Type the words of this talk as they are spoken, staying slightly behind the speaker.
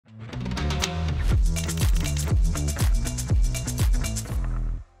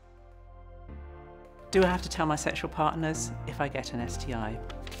Do I have to tell my sexual partners if I get an STI?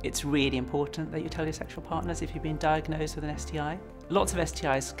 It's really important that you tell your sexual partners if you've been diagnosed with an STI. Lots of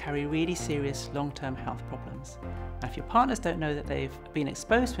STIs carry really serious long-term health problems. And if your partners don't know that they've been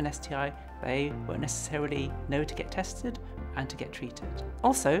exposed to an STI, they won't necessarily know to get tested and to get treated.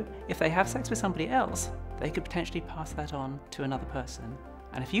 Also, if they have sex with somebody else, they could potentially pass that on to another person.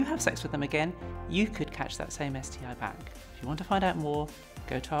 And if you have sex with them again, you could catch that same STI back. If you want to find out more,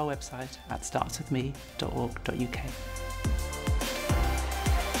 go to our website at startswithme.org.uk.